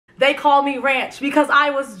They call me Ranch because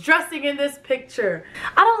I was dressing in this picture.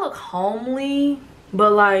 I don't look homely,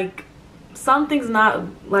 but like something's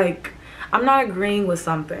not like, I'm not agreeing with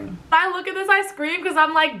something. When I look at this, I scream because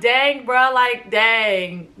I'm like, dang, bro, like,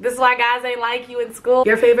 dang. This is why guys ain't like you in school.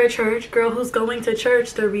 Your favorite church girl who's going to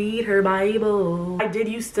church to read her Bible. I did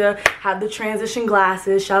used to have the transition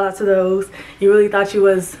glasses. Shout out to those. You really thought you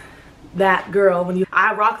was that girl when you...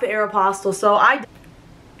 I rock the Aeropostale, so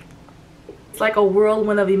it's like a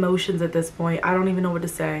whirlwind of emotions at this point. I don't even know what to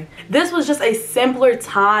say. This was just a simpler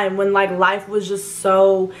time when like life was just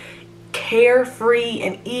so carefree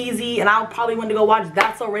and easy, and I probably went to go watch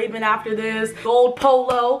That's So Raven after this. Gold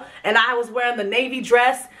polo, and I was wearing the navy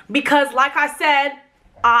dress because like I said,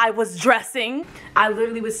 I was dressing. I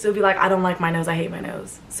literally would still be like, I don't like my nose, I hate my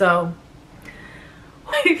nose. So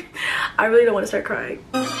like, I really don't want to start crying.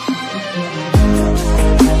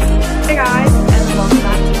 Hey guys, and welcome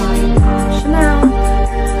back to my Chanel.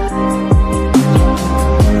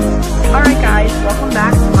 Alright guys, welcome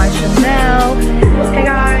back to my Chanel. Hey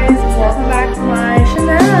guys, welcome back to my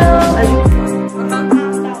Chanel.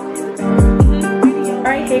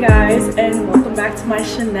 Alright, hey guys, and welcome back to my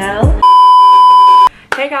Chanel.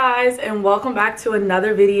 Hey guys, and welcome back to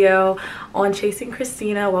another video on Chasing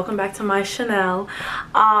Christina. Welcome back to my Chanel.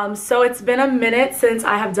 So it's been a minute since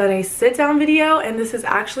I have done a sit down video, and this is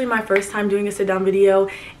actually my first time doing a sit down video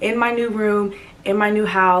in my new room, in my new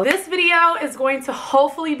house. This video is going to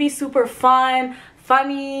hopefully be super fun,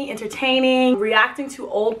 funny, entertaining, reacting to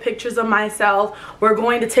old pictures of myself. We're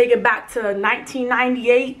going to take it back to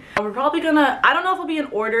 1998. We're probably gonna, I don't know if it'll be in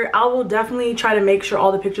order. I will definitely try to make sure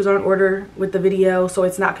all the pictures are in order with the video so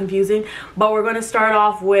it's not confusing. But we're gonna start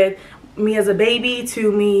off with me as a baby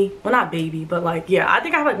to me, well not baby, but like, yeah, I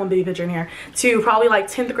think I have like one baby picture in here, to probably like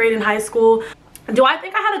 10th grade in high school. Do I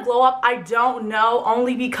think I had a glow up? I don't know,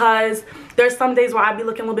 only because there's some days where I'd be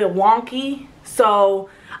looking a little bit wonky. So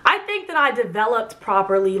I think that I developed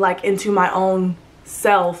properly, like into my own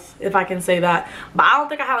self, if I can say that. But I don't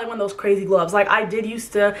think I had like one of those crazy glow ups. Like I did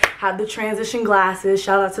used to have the transition glasses.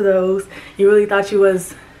 Shout out to those. You really thought you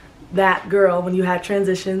was that girl when you had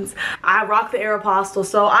transitions. I rock the Aeropostale,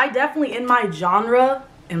 so I definitely in my genre,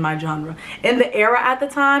 in the era at the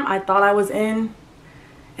time, I thought I was in.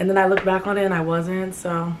 And then I look back on it and I wasn't,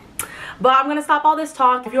 so. But I'm gonna stop all this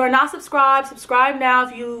talk. If you are not subscribed, subscribe now.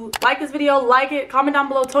 If you like this video, like it, comment down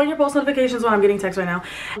below, turn on your post notifications when I'm getting text right now.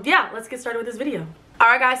 Yeah, let's get started with this video.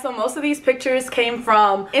 Alright guys, so most of these pictures came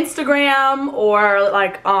from Instagram or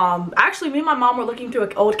like, actually me and my mom were looking through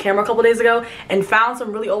an old camera a couple days ago and found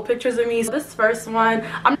some really old pictures of me. So this first one,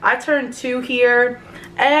 I turned 2 here.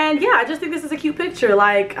 And yeah, I just think this is a cute picture.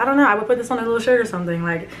 Like, I don't know, I would put this on a little shirt or something.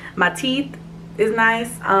 Like, my teeth is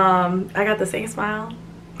nice. I got the same smile.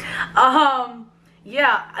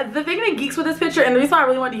 Yeah, the thing that geeks with this picture, and the reason I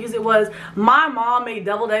really wanted to use it, was my mom made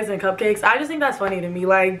deviled eggs and cupcakes. I just think that's funny to me,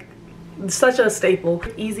 like such a staple.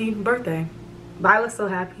 Easy birthday, but I look so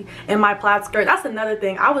happy. And my plaid skirt, that's another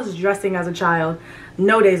thing. I was dressing as a child,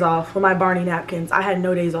 no days off with my Barney napkins. I had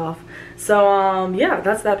no days off. So yeah,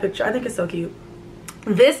 that's that picture. I think it's so cute.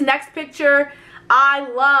 This next picture I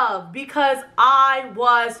love because I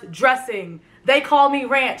was dressing. They call me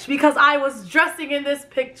Ranch because I was dressing in this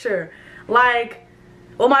picture. Like,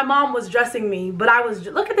 well, my mom was dressing me, but I was,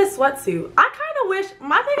 look at this sweatsuit. I kind of wish,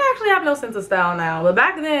 I think I actually have no sense of style now, but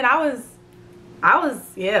back then I was,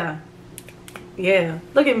 yeah.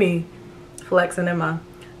 Look at me flexing in my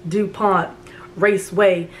DuPont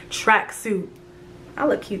Raceway tracksuit. I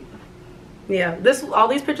look cute. Yeah, all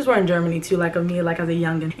these pictures were in Germany too, like of me like as a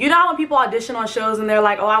youngin. You know how when people audition on shows and they're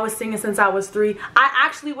like, oh, I was singing since I was 3. I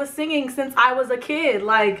actually was singing since I was a kid,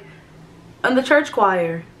 like in the church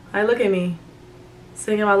choir. Look at me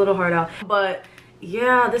singing my little heart out. But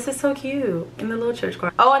yeah, this is so cute in the little church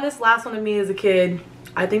choir. Oh, and this last one of me as a kid,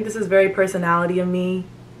 I think this is very personality of me.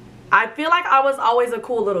 I feel like I was always a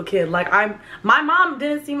cool little kid. Like my mom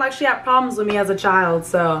didn't seem like she had problems with me as a child,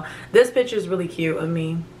 so this picture is really cute of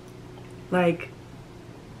me. Like,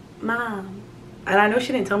 mom. And I know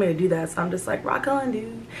she didn't tell me to do that, so I'm just like, rock on,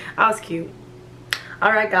 dude. I was cute.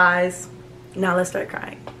 All right, guys. Now let's start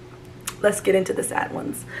crying. Let's get into the sad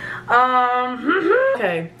ones.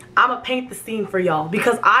 Okay, I'm gonna paint the scene for y'all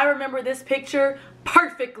because I remember this picture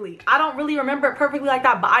perfectly. I don't really remember it perfectly like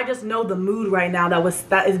that, but I just know the mood right now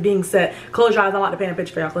that is being set. Close your eyes. I'm about to paint a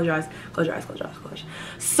picture for y'all. Close your eyes. Close your eyes. Close your eyes. Close your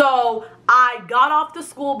eyes. So I got off the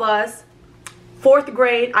school bus. 4th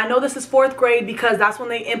grade. I know this is 4th grade because that's when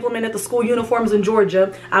they implemented the school uniforms in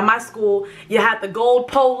Georgia. At my school, you had the gold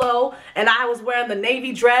polo and I was wearing the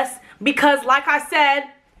navy dress because, like I said,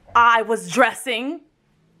 I was dressing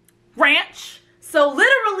Ranch. So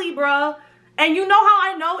literally, bruh, And you know how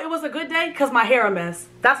I know it was a good day? Because my hair a mess.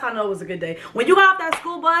 That's how I know it was a good day. When you got off that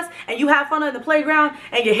school bus and you have fun in the playground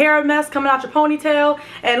and your hair a mess coming out your ponytail,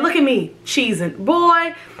 and look at me cheesing.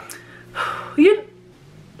 Boy, you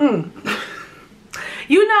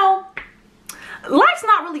know, life's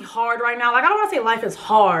not really hard right now. Like, I don't want to say life is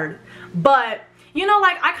hard, but you know,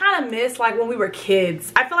 like, I kind of miss, like, when we were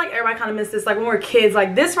kids. I feel like everybody kind of missed this, like, when we were kids.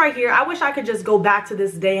 Like, this right here, I wish I could just go back to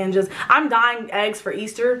this day and just, I'm dyeing eggs for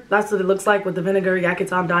Easter. That's what it looks like with the vinegar. Yeah, I can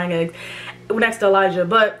tell I'm dyeing eggs next to Elijah.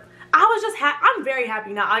 But I was just I'm very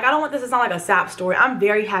happy now. Like, I don't want this to sound like a sap story. I'm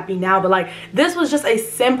very happy now. But, like, this was just a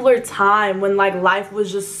simpler time when, like, life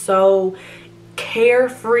was just so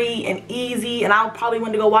carefree and easy. And I probably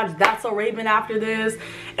went to go watch That's So Raven after this.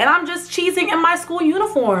 And I'm just cheesing in my school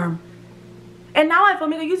uniform. And now I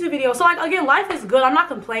film a YouTube video. So, like, again, life is good. I'm not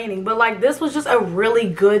complaining. But, like, this was just a really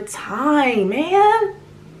good time, man.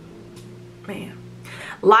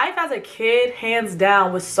 Life as a kid, hands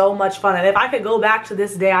down, was so much fun. And if I could go back to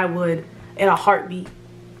this day, I would. In a heartbeat.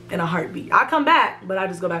 In a heartbeat. I come back, but I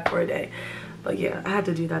just go back for a day. But, yeah, I had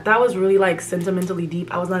to do that. That was really, like, sentimentally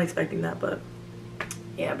deep. I was not expecting that, but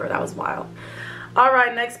yeah, bro, that was wild. All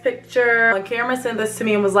right, next picture. When Cameron sent this to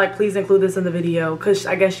me and was like, please include this in the video, because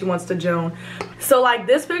I guess she wants to joan. So, like,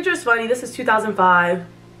 this picture is funny. This is 2005.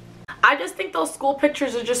 I just think those school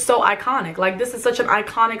pictures are just so iconic. Like, this is such an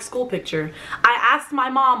iconic school picture. I asked my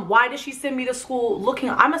mom, why did she send me to school looking,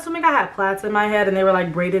 I'm assuming I had plaits in my head and they were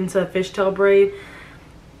like braided into a fishtail braid.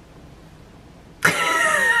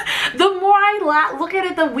 The more I look at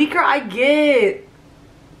it, the weaker I get.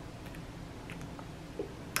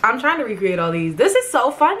 I'm trying to recreate all these. This is so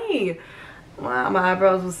funny. Wow, my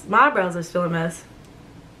eyebrows are still a mess.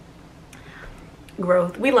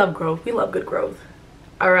 Growth. We love growth. We love good growth.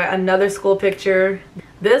 All right, another school picture.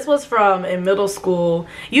 This was from in middle school.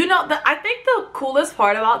 You know, I think the coolest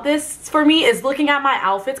part about this for me is looking at my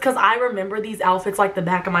outfits, because I remember these outfits like the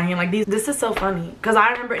back of my hand. Like, this is so funny because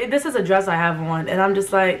I remember this is a dress I have on, and I'm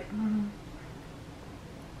just like,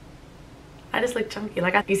 I just look chunky.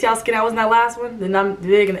 Like, you see how skinny I was in that last one? Then I'm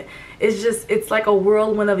big, and it's like a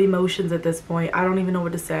whirlwind of emotions at this point. I don't even know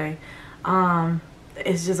what to say.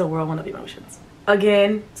 It's just a whirlwind of emotions.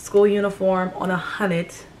 Again, school uniform on a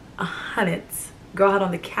hunnet. Girl had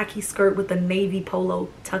on the khaki skirt with the navy polo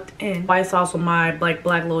tucked in. White sauce with my like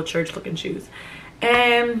black little church looking shoes.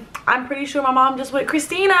 And I'm pretty sure my mom just went,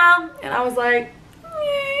 Christina. And I was like,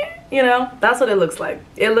 you know, that's what it looks like.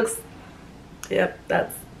 It looks, yep,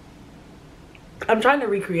 I'm trying to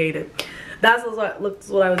recreate it. That's what looks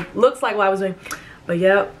like what I was doing. But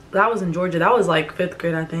yeah, that was in Georgia. That was like 5th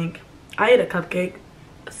grade, I think. I ate a cupcake,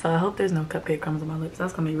 so I hope there's no cupcake crumbs on my lips.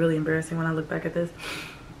 That's gonna be really embarrassing when I look back at this.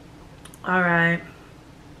 All right.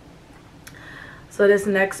 So this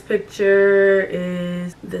next picture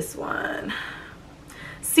is this one.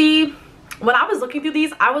 See, when I was looking through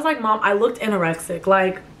these, I was like, Mom, I looked anorexic.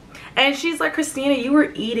 Like, and she's like, Christina, you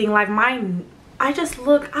were eating. Like, I just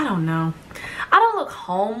look, I don't know. I don't look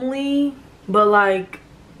homely, but like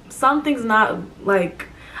something's not, like,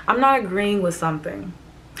 I'm not agreeing with something.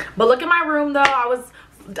 But look at my room though.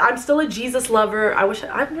 I'm still a Jesus lover. I'm pretty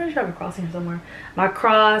sure I have a cross here somewhere. My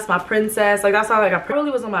cross, my princess. Like, that's how, like, I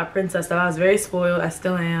really was on my princess stuff. I was very spoiled. I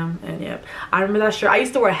still am. And yep, I remember that shirt. I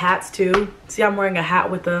used to wear hats too. See, I'm wearing a hat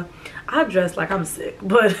with I dress like I'm sick,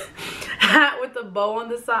 but hat with the bow on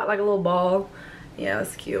the side, like a little ball. Yeah,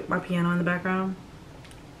 that's cute. My piano in the background.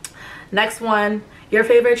 Next one, your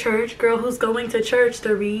favorite church girl who's going to church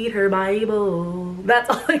to read her Bible. That's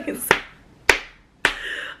all I can say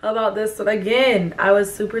about this one. Again, I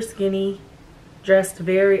was super skinny, I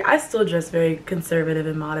still dress very conservative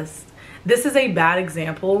and modest. This is a bad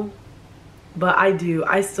example, but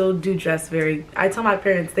I still do dress very, I tell my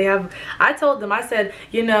parents, I told them, I said,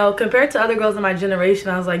 you know, compared to other girls in my generation,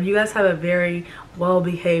 I was like, you guys have a very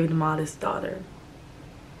well-behaved, modest daughter.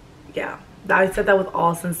 Yeah. I said that with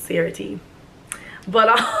all sincerity.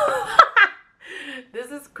 But this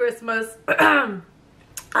is Christmas.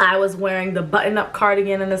 I was wearing the button-up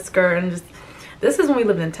cardigan and a skirt, and just, this is when we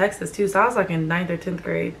lived in Texas too, so I was like in 9th or 10th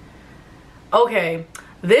grade. Okay,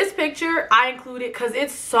 this picture I included because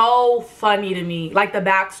it's so funny to me, like the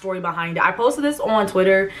backstory behind it. I posted this on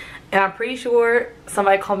Twitter, and I'm pretty sure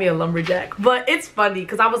somebody called me a lumberjack, but it's funny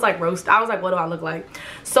because I was like what do I look like?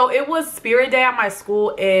 So it was Spirit Day at my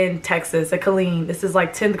school in Texas, at Killeen. This is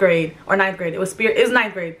like 10th grade or 9th grade. It was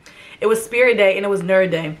 9th grade. It was Spirit Day and it was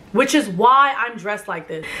Nerd Day, which is why I'm dressed like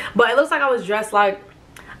this. But it looks like I was dressed like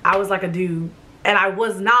I was like a dude, and I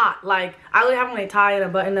was not. Like, I literally have on a tie and a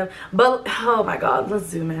button up, but oh my god, let's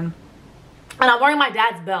zoom in. And I'm wearing my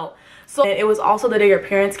dad's belt. So it was also the day your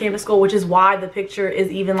parents came to school, which is why the picture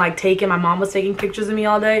is even like taken. My mom was taking pictures of me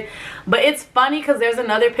all day. But it's funny because there's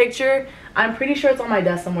another picture, I'm pretty sure it's on my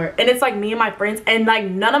desk somewhere, and it's like me and my friends, and like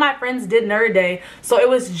none of my friends did nerd day, so it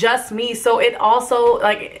was just me. So it also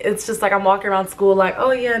like, it's just like I'm walking around school like,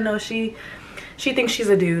 oh yeah, no, she thinks she's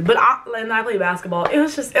a dude. But and I play basketball. It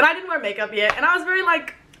was just, and I didn't wear makeup yet, and I was very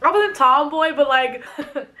like, I wasn't tomboy, but like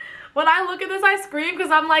when I look at this I scream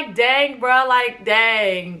because I'm like, dang bruh, like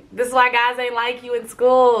dang, this is why guys ain't like you in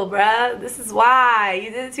school, bruh. This is why you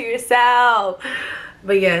did it to yourself.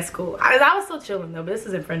 But yeah, it's cool. I was still chilling though, but this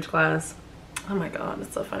is in French class. Oh my god,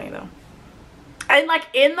 it's so funny though. And like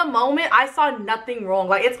in the moment I saw nothing wrong.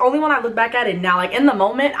 Like it's only when I look back at it now, like in the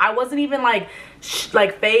moment I wasn't even like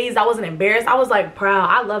phased. I wasn't embarrassed. I was like proud.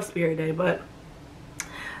 I love Spirit Day, but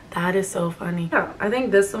that is so funny. Yeah, I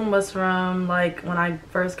think this one was from like when I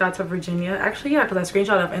first got to Virginia. Actually, yeah, because I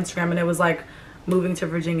screenshot off Instagram and it was like moving to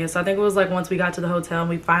Virginia. So I think it was like once we got to the hotel and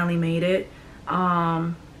we finally made it.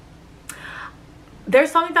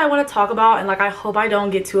 There's something that I want to talk about, and like I hope I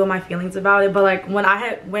don't get too in my feelings about it, but like when I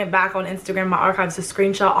had went back on Instagram, my archives, to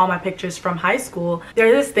screenshot all my pictures from high school,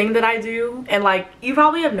 there's this thing that I do, and like you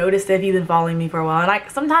probably have noticed it if you've been following me for a while, and like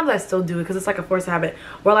sometimes I still do it because it's like a forced habit,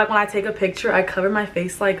 where like when I take a picture I cover my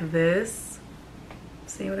face like this.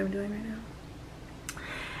 See what I'm doing right now?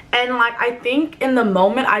 And like I think in the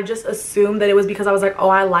moment I just assumed that it was because I was like, oh,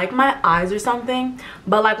 I like my eyes or something.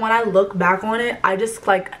 But like when I look back on it, I just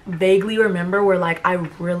like vaguely remember where like I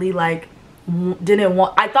really like didn't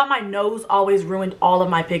want, I thought my nose always ruined all of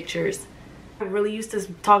my pictures. I really used to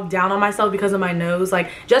talk down on myself because of my nose, like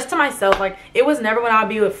just to myself. Like it was never when I'd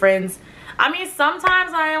be with friends. I mean,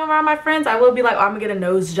 sometimes when I am around my friends I will be like, oh, I'm gonna get a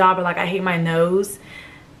nose job, or like I hate my nose.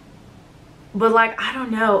 But like I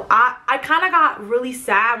don't know, I kind of got really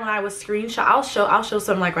sad when I was screenshot. I'll show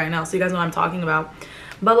something like right now so you guys know what I'm talking about.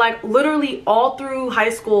 But like literally all through high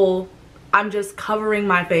school I'm just covering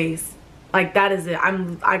my face. Like that is it.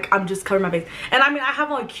 I'm just covering my face. And I mean I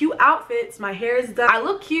have on cute outfits, my hair is done, I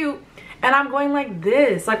look cute, and I'm going like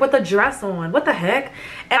this, like with the dress on. What the heck?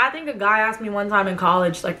 And I think a guy asked me one time in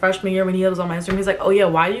college, like freshman year when he was on my Instagram, he's like, oh yeah,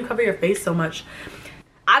 why do you cover your face so much?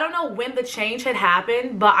 I don't know when the change had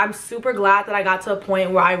happened, but I'm super glad that I got to a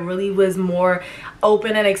point where I really was more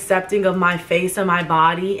open and accepting of my face and my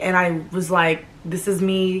body, and I was like, this is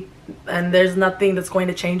me and there's nothing that's going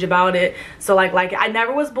to change about it. So like I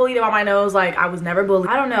never was bullied about my nose. Like I was never bullied.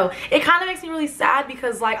 I don't know, it kind of makes me really sad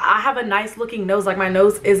because like I have a nice looking nose, like my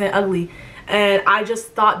nose isn't ugly. And I just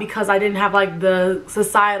thought because I didn't have like the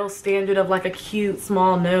societal standard of like a cute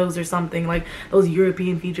small nose or something, like those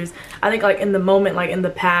European features, I think like in the moment, like in the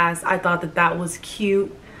past, I thought that that was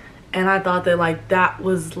cute, and I thought that like that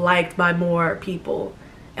was liked by more people,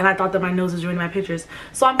 and I thought that my nose was ruining my pictures.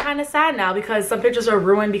 So I'm kind of sad now because some pictures are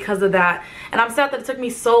ruined because of that, and I'm sad that it took me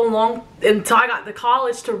so long until I got to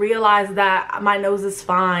college to realize that my nose is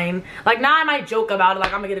fine. Like now I might joke about it,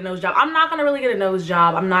 like I'm gonna get a nose job. I'm not gonna really get a nose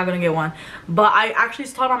job, I'm not gonna get one, but I actually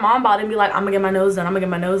just told my mom about it and be like, I'm gonna get my nose done, I'm gonna get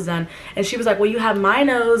my nose done. And she was like, well, you have my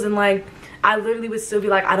nose. And like I literally would still be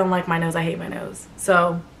like, I don't like my nose, I hate my nose.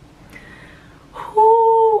 So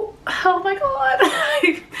oh my god.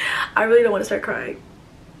 I really don't want to start crying,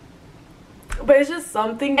 but it's just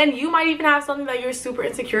something. And you might even have something that you're super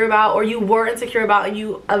insecure about, or you were insecure about, and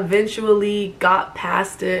you eventually got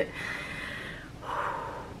past it.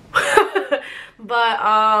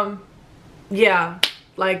 But yeah,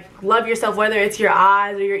 like love yourself, whether it's your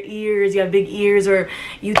eyes or your ears, you have big ears, or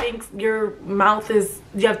you think your mouth is,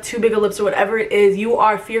 you have too big of lips, or whatever it is, you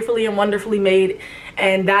are fearfully and wonderfully made,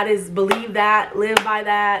 and that is, believe that, live by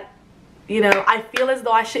that. You know, I feel as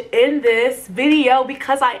though I should end this video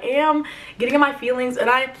because I am getting in my feelings, and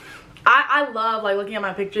I love like looking at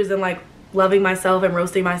my pictures and like loving myself and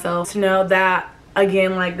roasting myself. To know that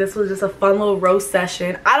again, like this was just a fun little roast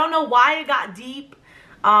session. I don't know why it got deep.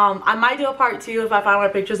 I might do a part 2 if I find my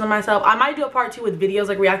pictures of myself. I might do a part 2 with videos,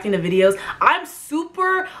 like reacting to videos. I'm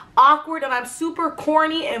super awkward and I'm super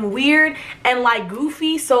corny and weird and like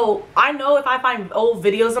goofy, so I know if I find old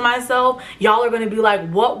videos of myself, y'all are gonna be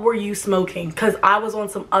like, what were you smoking? Because I was on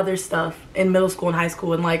some other stuff in middle school and high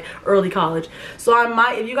school and like early college. So I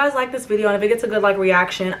might, if you guys like this video and if it gets a good like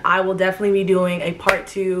reaction, I will definitely be doing a part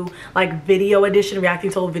 2 like video edition,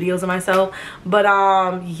 reacting to old videos of myself. But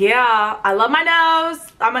yeah, I love my nose.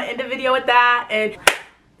 I'm gonna end the video with that, and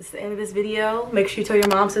this is the end of this video. Make sure you tell your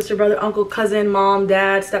mom, sister, brother, uncle, cousin, mom,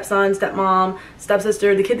 dad, stepson, stepmom,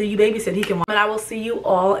 stepsister, the kid that you babysit, he can watch. But I will see you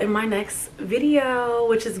all in my next video,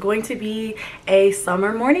 which is going to be a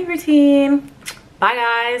summer morning routine. Bye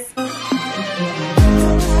guys.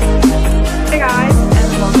 Hey guys,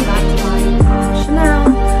 and welcome back to my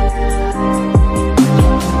Chanel.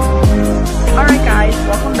 guys,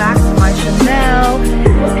 welcome back to my Chanel.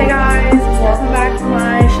 Hey guys, welcome back to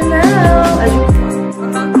my Chanel.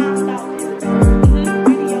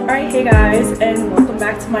 Alright, hey guys, and welcome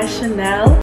back to my Chanel.